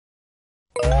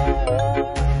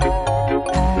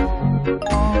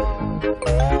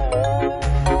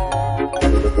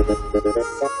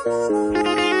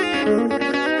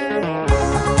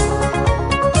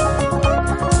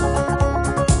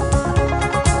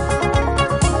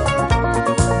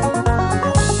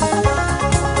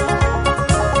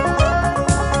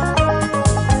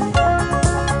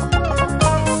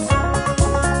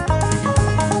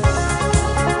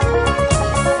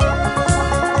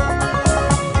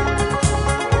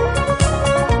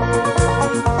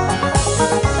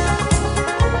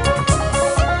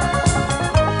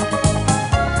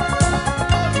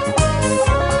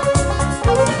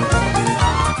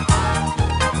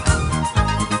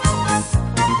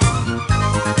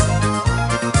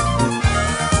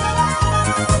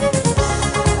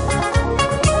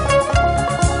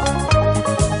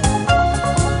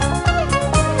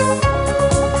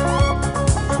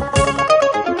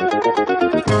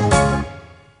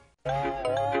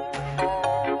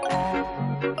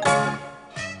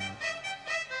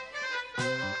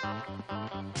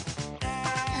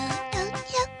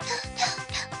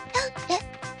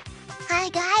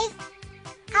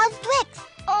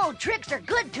tricks are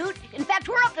good, Toot. In fact,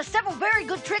 we're up to several very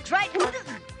good tricks, right?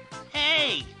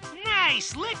 Hey,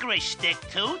 nice licorice stick,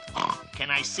 Toot.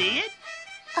 Can I see it?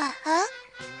 Uh-huh.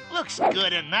 Looks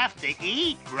good enough to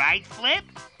eat, right, Flip?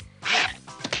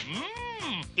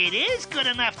 It is good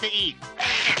enough to eat.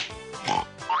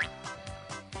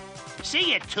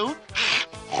 See it, Toot?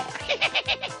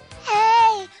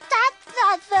 Hey, that's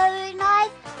not very nice.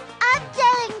 I'm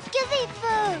telling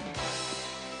Kissyfur.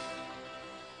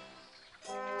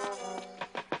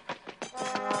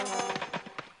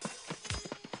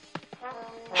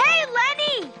 Hey,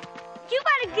 Lenny! You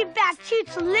gotta give back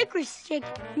Toot's licorice stick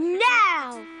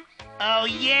now. Oh,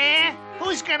 yeah?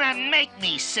 Who's gonna make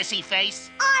me, sissy face?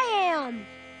 I am.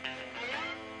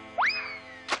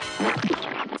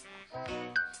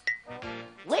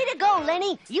 Way to go,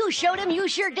 Lenny. You showed him, you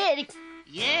sure did.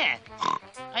 Yeah,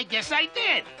 I guess I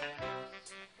did.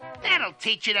 That'll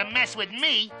teach you to mess with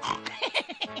me.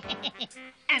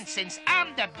 And since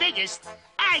I'm the biggest,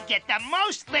 I get the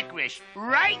most licorice,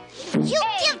 right? You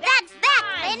give that back,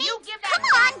 Lenny. Come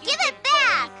on, give it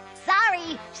back.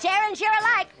 Sorry, share and share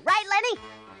alike. Right, Lenny?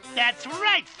 That's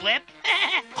right, Flip.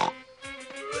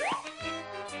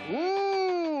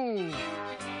 Mmm.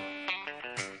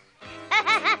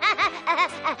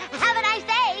 Have a nice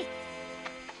day.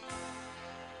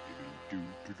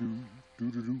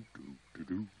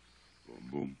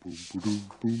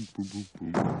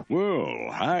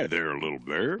 Well, hi there, little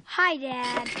bear. Hi,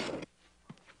 Dad.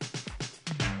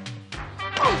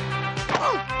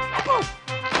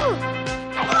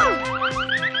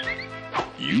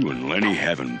 You and Lenny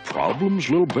having problems,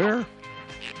 little bear?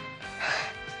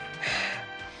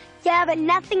 Yeah, but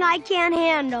nothing I can't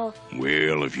handle.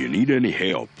 Well, if you need any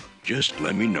help, just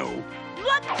let me know.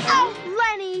 Look out,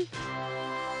 Lenny!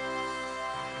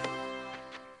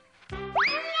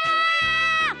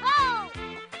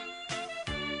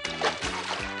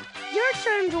 Your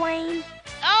turn, Dwayne.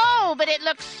 Oh, but it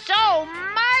looks so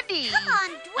muddy. Come on,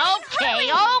 Dwayne, hurry.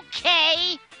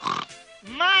 Okay.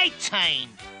 My turn.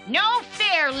 No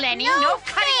fair, Lenny. No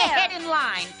cutting fair. ahead in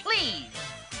line, please.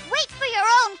 Wait for your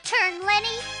own turn,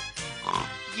 Lenny.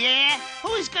 Yeah?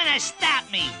 Who's gonna stop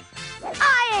me?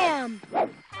 I am.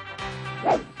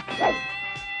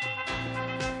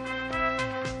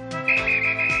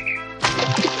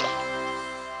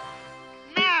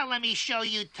 Now let me show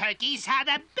you turkeys how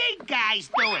the big guys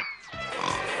do it.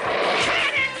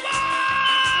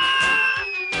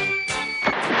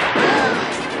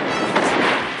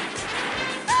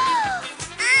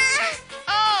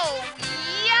 Oh,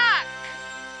 yuck.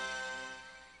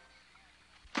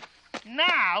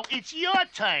 Now it's your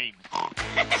turn.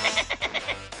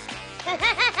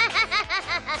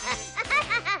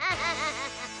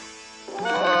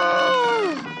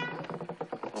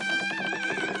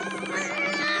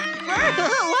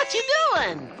 What you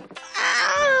doing?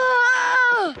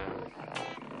 Ow!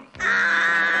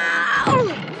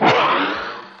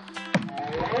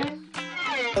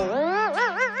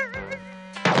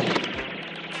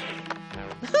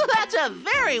 That's a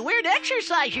very weird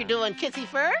exercise you're doing,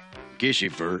 Kissyfur.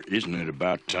 Kissyfur, isn't it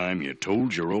about time you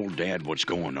told your old dad what's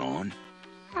going on?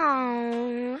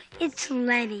 Oh, it's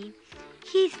Lenny.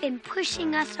 He's been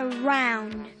pushing us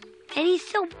around. And he's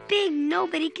so big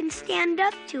nobody can stand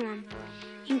up to him,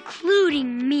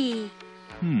 including me.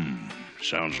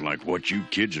 Sounds like what you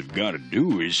kids have got to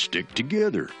do is stick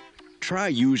together. Try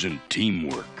using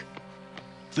teamwork.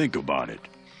 Think about it.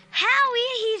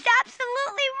 Howie, he's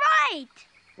absolutely right.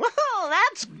 Whoa,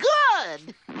 that's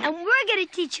good. And we're going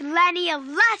to teach Lenny a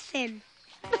lesson.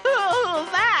 Oh,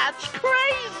 that's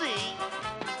crazy.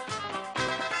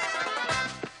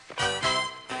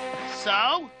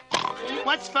 So,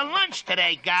 what's for lunch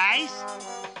today, guys?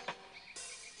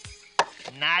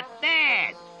 Not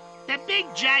bad. The big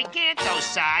giganto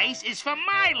size is for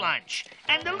my lunch,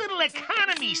 and the little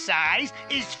economy size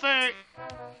is for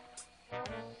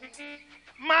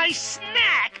my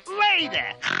snack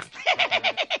later.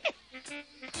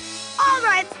 All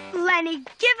right, Lenny,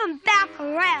 give him back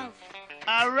or else.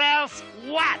 Or else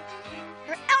what?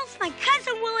 Or else my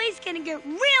cousin Willie's going to get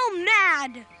real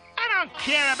mad. I don't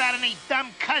care about any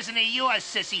dumb cousin of yours,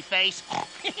 sissy face.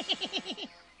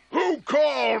 Who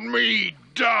called me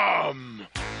dumb?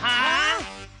 Huh?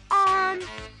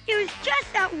 It was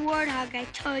just that warthog I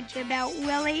told you about,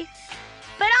 Willie.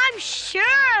 But I'm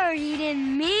sure he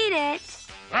didn't mean it.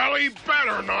 Well, he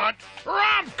better not, or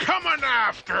I'm coming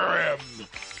after him.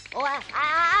 Oh,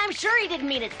 I'm sure he didn't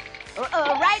mean it.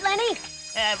 Right, Lenny?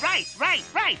 Right.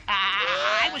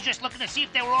 I was just looking to see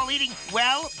if they were all eating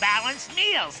well-balanced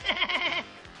meals.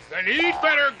 Then he'd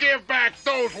better give back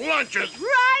those lunches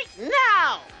Right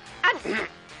now.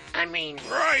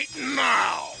 right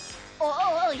now.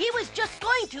 Well, he was just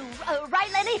going to, right,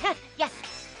 Lenny? Yeah.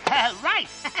 Right.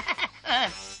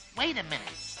 Wait a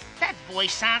minute. That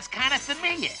voice sounds kind of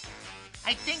familiar.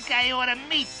 I think I ought to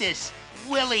meet this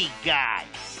Willie guy.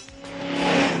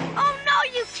 Oh, no,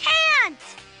 you can't!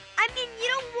 I mean, you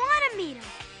don't want to meet him.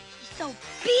 He's so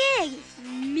big,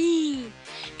 and mean.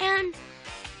 And,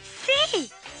 see,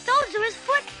 those are his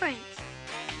footprints.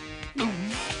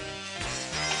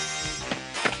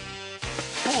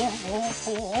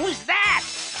 Who's that?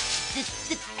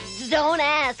 Don't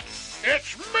ask.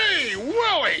 It's me,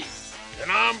 Willie,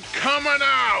 and I'm coming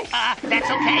out.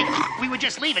 That's okay. We were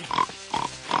just leaving.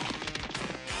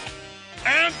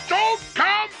 And don't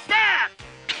come back.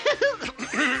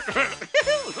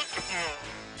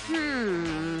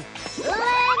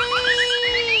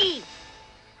 Lenny!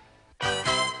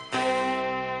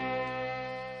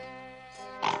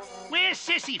 Where's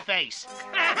Sissy Face?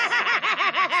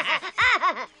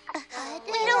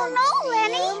 We don't know,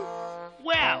 Lenny.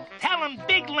 Well, tell him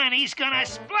Big Lenny's gonna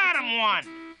splat him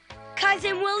one.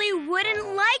 Cousin Willie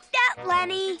wouldn't like that,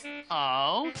 Lenny.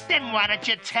 Oh, then why don't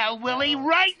you tell Willie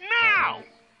right now?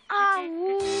 Oh,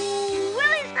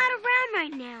 Willie's not around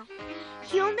right now.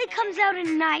 He only comes out at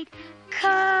night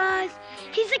 'cause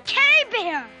he's a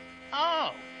K-Bear.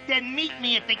 Oh, then meet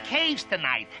me at the caves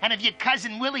tonight. And if your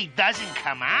cousin Willie doesn't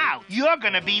come out, you're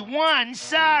gonna be one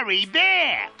sorry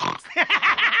bear.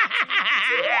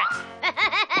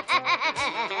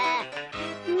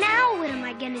 Now what am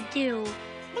I gonna do?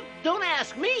 Don't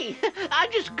ask me. I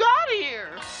just got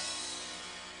here.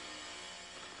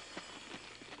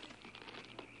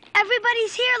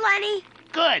 Everybody's here, Lenny.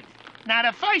 Good. Now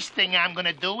the first thing I'm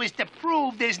gonna do is to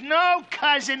prove there's no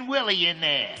cousin Willie in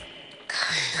there.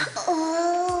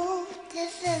 Oh,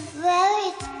 this is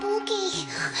very spooky.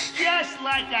 Just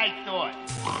like I thought.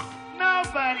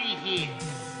 Nobody here.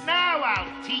 Now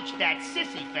I'll teach that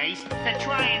sissy face to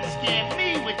try and scare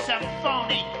me with some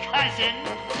phony cousin.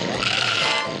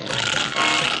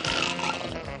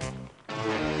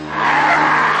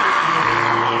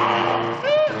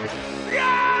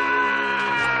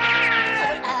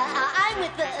 I'm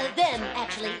with them,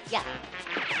 actually. Yeah.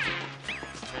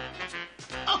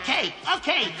 Okay,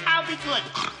 I'll be good.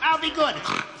 I'll be good.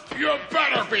 You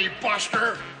better be,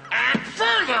 Buster. And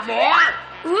furthermore...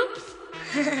 Oops.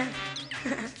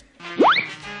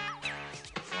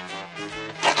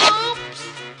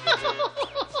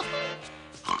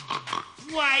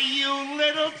 Why, you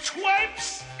little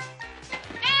twerps!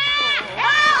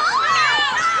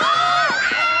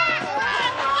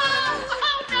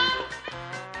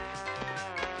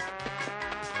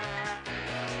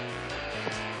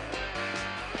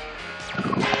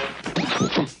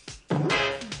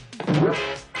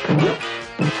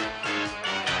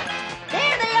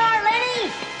 There they are,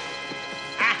 Lenny!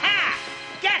 Aha!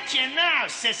 Gotcha now,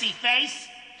 sissy face.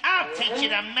 I'll teach you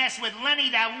to mess with Lenny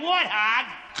the Warthog.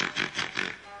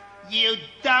 You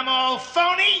dumb old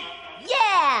phony!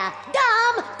 Yeah!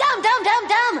 Dumb!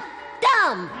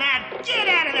 Now get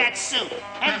out of that suit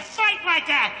and fight like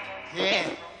a... bear?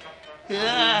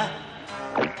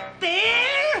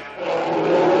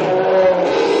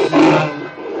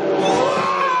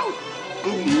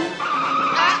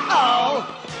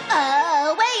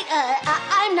 Wait,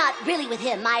 I'm not really with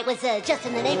him. I was just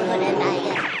in the neighborhood and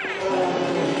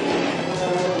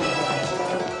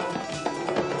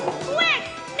Quick!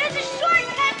 There's a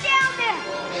shortcut down there!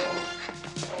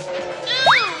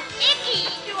 Ooh, icky.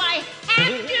 Do I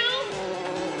have to?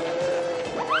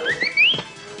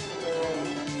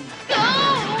 Go!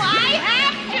 I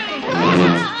have to!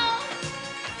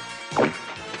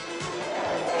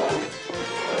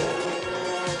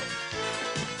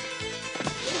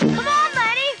 Come on,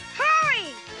 Lenny! Hurry!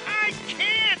 I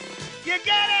can't! You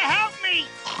gotta help me!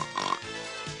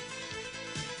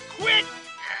 Quick!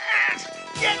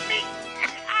 Get me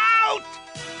out!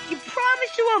 You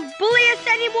promise you won't bully us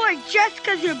anymore just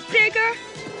 'cause you're bigger?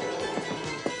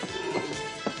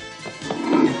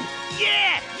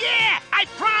 Yeah, I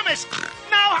promise!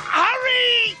 Now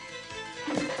hurry!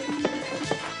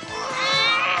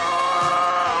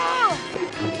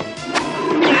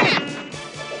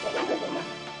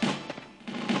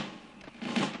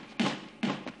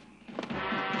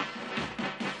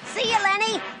 see you,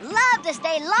 Lenny. Love to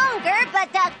stay longer,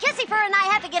 but Kissyfur and I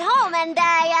have to get home, and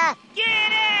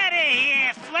Get out of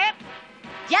here, Flip!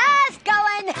 just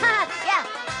going. Yeah.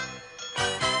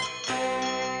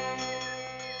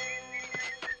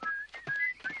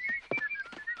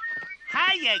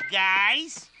 Hiya,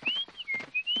 guys.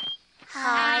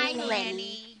 Hi,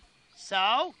 Lenny.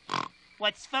 So,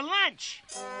 what's for lunch?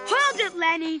 Hold it,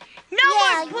 Lenny. No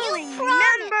Yeah, more bullying, you promised.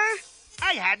 remember?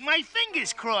 I had my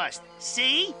fingers crossed.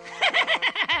 See?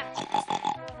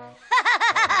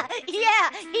 Yeah,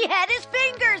 he had his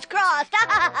fingers crossed.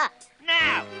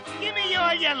 Now, give me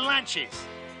all your lunches.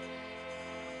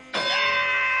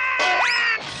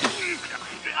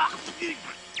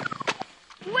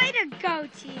 Way to go,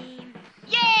 team.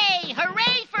 Yay!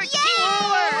 Hooray for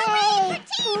teamwork!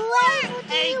 Hooray for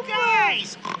Hey, teamwork.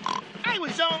 guys! I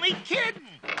was only kidding.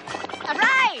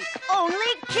 Right,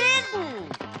 only kidding.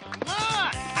 Look,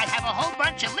 I have a whole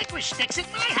bunch of licorice sticks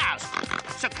at my house.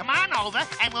 So come on over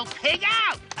and we'll pig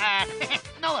out.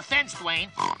 No offense, Dwayne.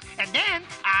 And then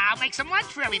I'll make some lunch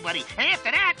for everybody. And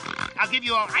after that, I'll give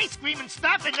you all ice cream and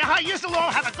stuff, and you'll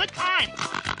all have a good time.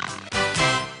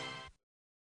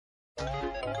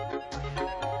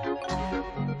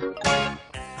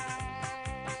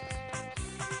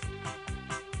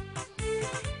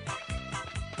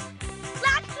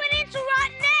 Last one into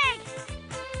rotten egg.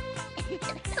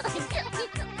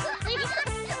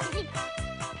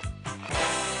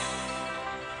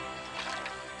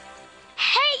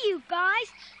 Hey, you guys.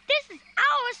 This is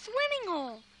our swimming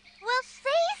hole. Well,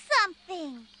 say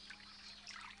something.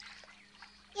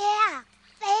 Yeah,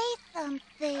 say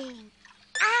something.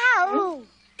 Ow!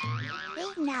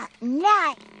 They're not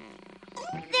nice.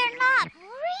 They're not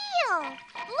real.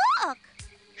 Look.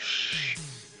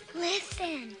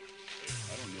 Listen.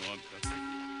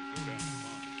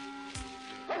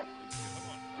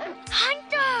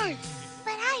 Hunters!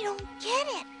 But I don't get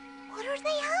it. What are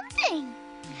they hunting?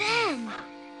 Them.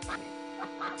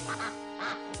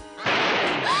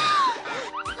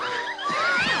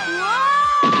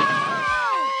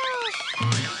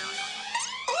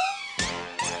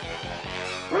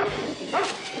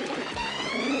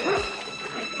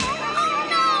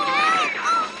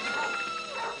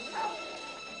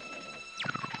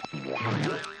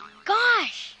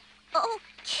 Gosh! Oh,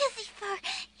 Kissyfur,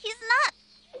 he's not.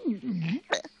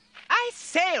 I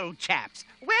say, old chaps,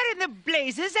 where in the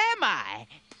blazes am I?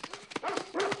 We'll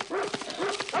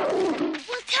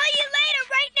tell you later.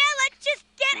 Right now, let's just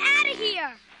get out of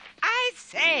here. I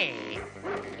say.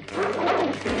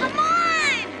 Come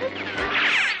on!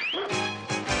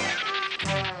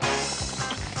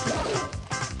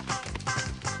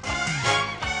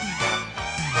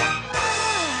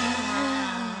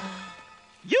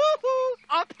 Yoo-hoo!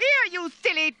 Up here, you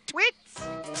silly twits!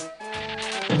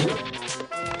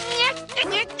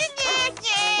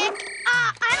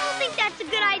 I don't think that's a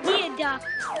good idea, Duck.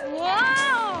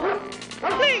 Whoa!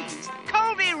 Please,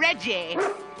 call me Reggie.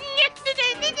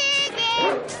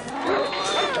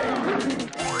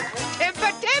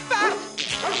 Timber, timber!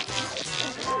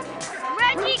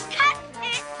 Reggie, cut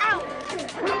it out.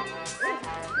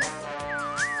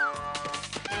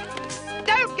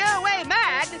 Don't go away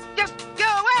mad! Just go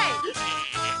away!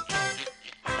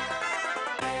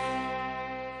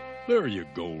 There you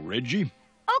go, Reggie.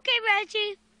 Okay,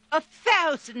 Reggie.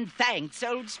 1,000 thanks,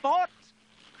 old sport.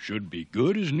 Should be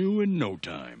good as new in no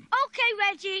time. Okay,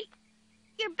 Reggie.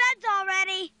 Your bed's all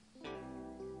ready.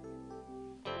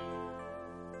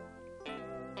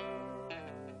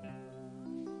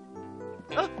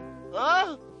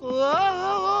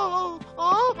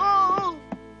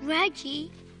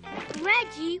 Reggie?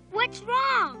 Reggie, what's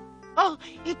wrong? Oh,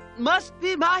 it must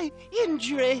be my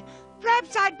injury.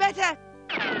 Perhaps I'd better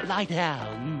lie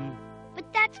down.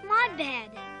 But that's my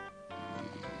bed.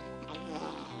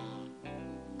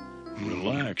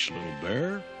 Relax, little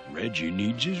bear. Reggie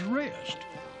needs his rest.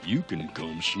 You can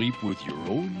come sleep with your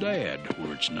old dad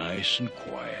where it's nice and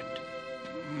quiet.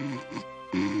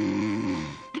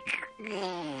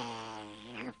 Whoa!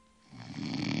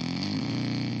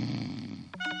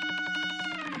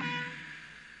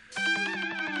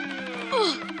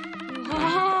 Oh,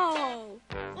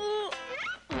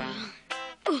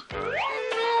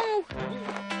 no!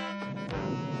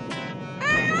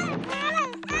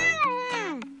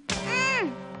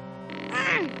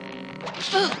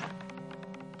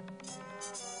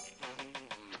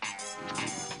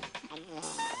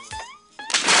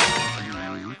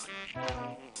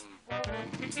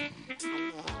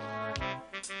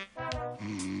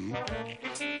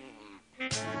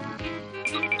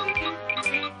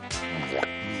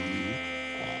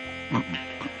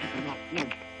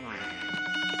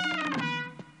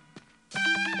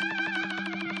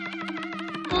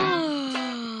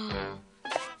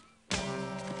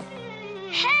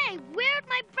 Hey, where'd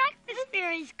my breakfast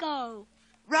berries go?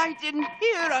 Right in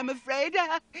here, I'm afraid.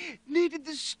 Needed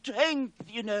the strength,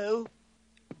 you know.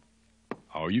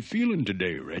 How are you feeling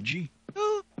today, Reggie?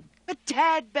 Oh, a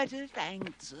tad better,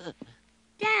 thanks.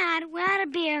 Dad, we're out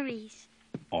of berries.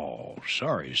 Oh,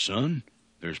 sorry, son.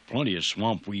 There's plenty of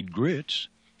swamp weed grits.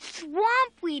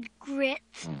 Swampweed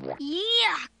grits.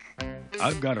 Yuck.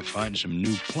 I've got to find some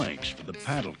new planks for the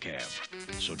paddle cab.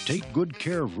 So take good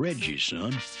care of Reggie,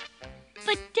 son.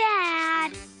 But,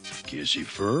 Dad...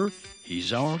 Kissyfur,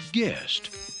 he's our guest.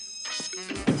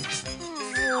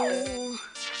 Oh.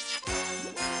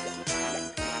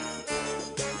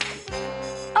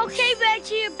 Okay,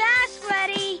 Reggie, your bath's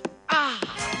ready. Ah,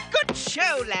 good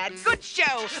show, lad. Good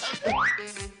show.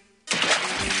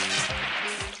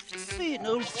 Be an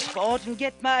old sport and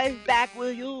get my back,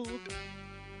 will you?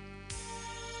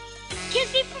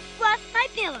 Kissyfur fluff my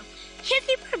pillow.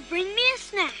 Kissyfur, bring me a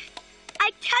snack.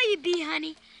 I tell you, Bee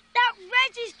Honey, that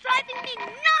Reggie's driving me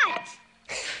nuts.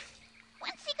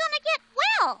 When's he gonna get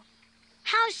well?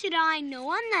 How should I know?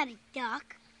 I'm not a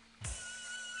duck.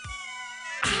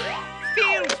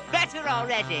 Feels better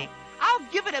already. I'll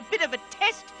give it a bit of a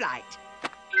test flight.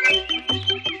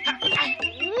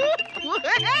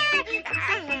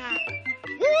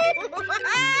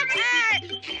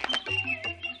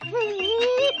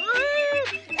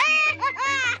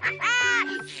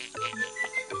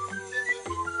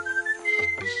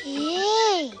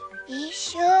 Gee, he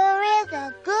sure is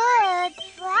a good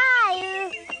flyer.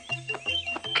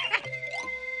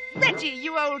 Reggie,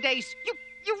 you old ace,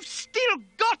 you still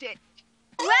got it.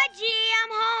 Reggie,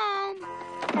 I'm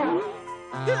home.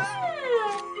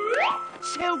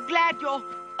 So glad you're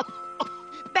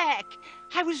back.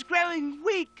 I was growing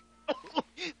weak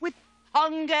with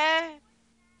hunger.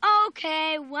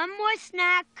 Okay, one more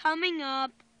snack coming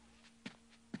up.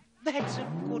 That's a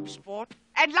good sport.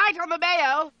 And light on the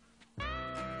mayo.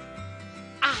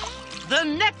 Ah, the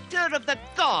nectar of the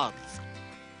gods.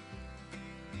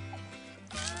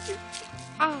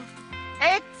 Ah,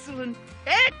 excellent,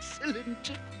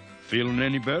 excellent. Feeling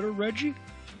any better, Reggie?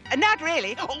 Not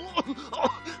really.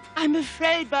 I'm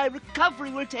afraid my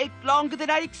recovery will take longer than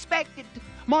I expected.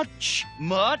 Much,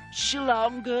 much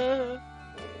longer.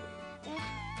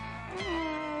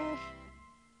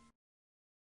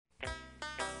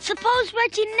 Suppose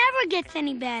Reggie never gets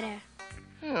any better.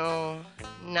 Oh,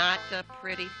 not a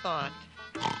pretty thought.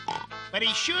 But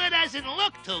he sure doesn't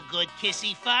look too good,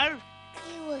 Kissyfur.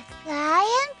 He was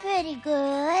flying pretty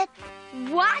good.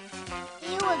 What?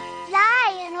 He was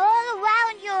flying all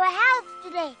around your house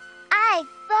today. I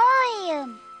saw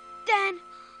him. Then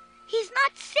he's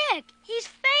not sick. He's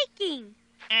faking.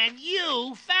 And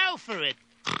you fell for it.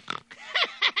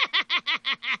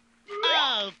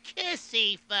 Oh,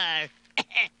 Kissyfur.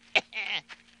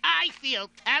 I feel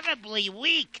terribly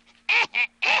weak.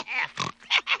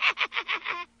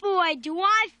 Boy, do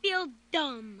I feel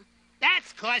dumb.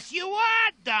 That's 'cause you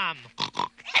are dumb.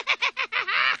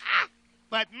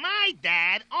 But my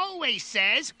dad always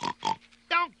says,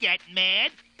 don't get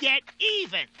mad, get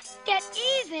even. Get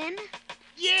even?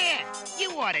 Yeah,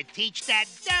 you ought to teach that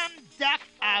dumb duck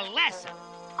a lesson.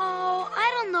 Oh,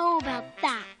 I don't know about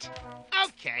that.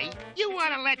 Okay, you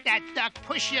want to let that duck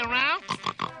push you around?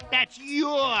 That's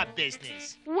your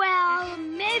business. Well,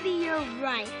 maybe you're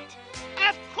right.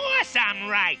 Of course I'm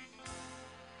right.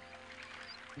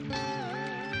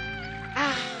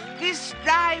 Ah, this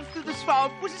drive through the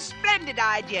swamp was a splendid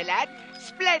idea, lad.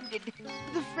 Splendid.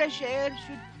 The fresh air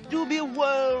should do me a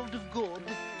world of good.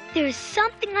 There's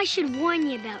something I should warn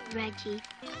you about, Reggie.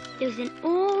 There's an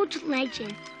old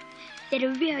legend that a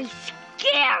very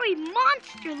scary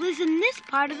monster lives in this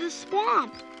part of the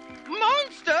swamp.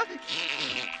 Monster?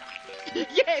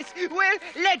 Yes, well,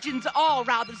 legends are all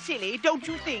rather silly, don't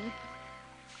you think?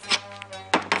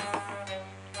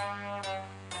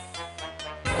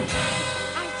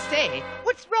 I say,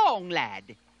 what's wrong,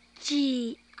 lad?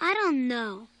 Gee, I don't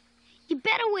know. You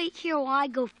better wait here while I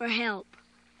go for help.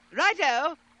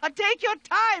 Righto. Take your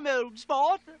time, old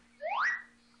sport.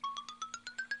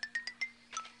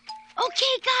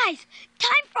 Okay, guys,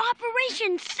 time for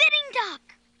Operation Sitting Duck.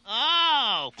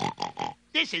 Oh,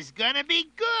 this is gonna be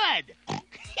good.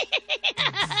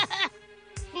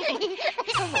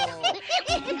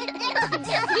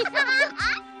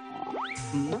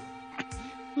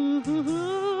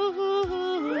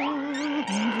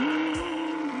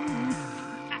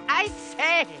 I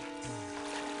say.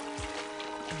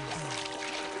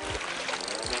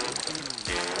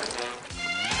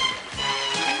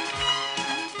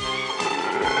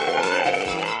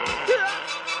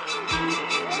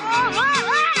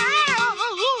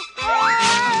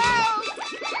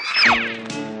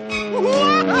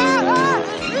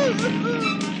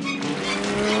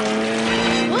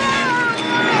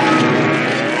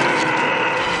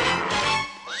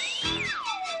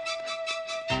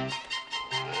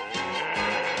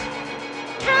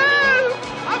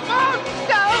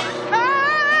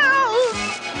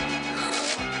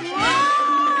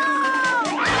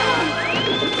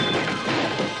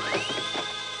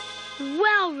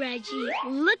 Reggie.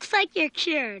 Looks like you're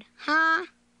cured, huh?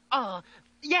 Oh,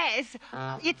 yes.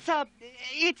 It's a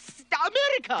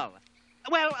miracle.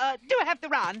 Well, do I have to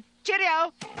run?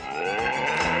 Cheerio.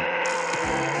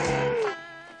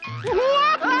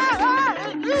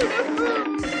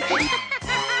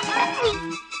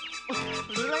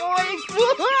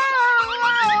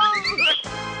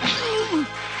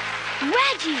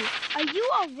 Reggie, are you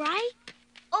all right?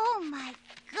 Oh, my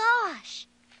gosh.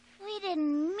 We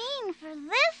didn't mean for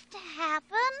this to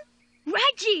happen.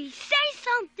 Reggie, say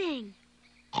something.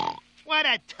 What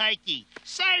a turkey.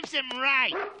 Serves him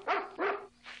right.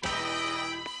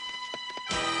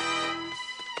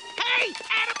 Hey,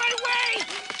 out of my way!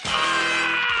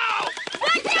 Oh!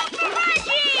 Watch out for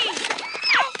Reggie!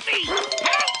 Help me!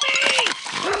 Help me!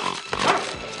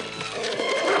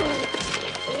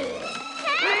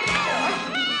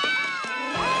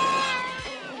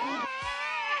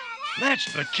 That's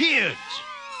the kids.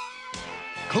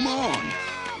 Come on.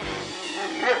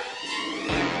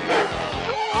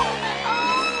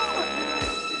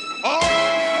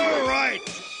 All right.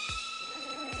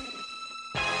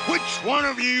 Which one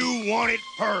of you want it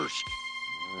first?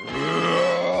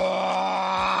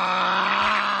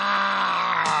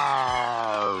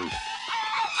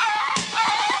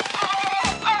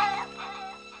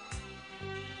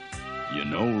 You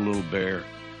know, little bear,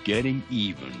 getting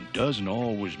even doesn't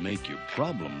always make your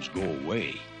problems go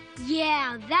away.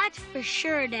 Yeah, that's for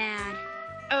sure, Dad.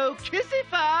 Oh,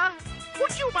 Kissyfur,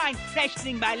 would you mind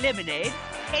freshening my lemonade?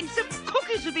 And some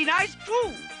cookies would be nice,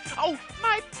 too. Oh,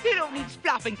 my pillow needs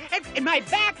fluffing, and my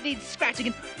back needs scratching.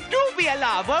 And do be a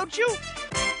love, won't you?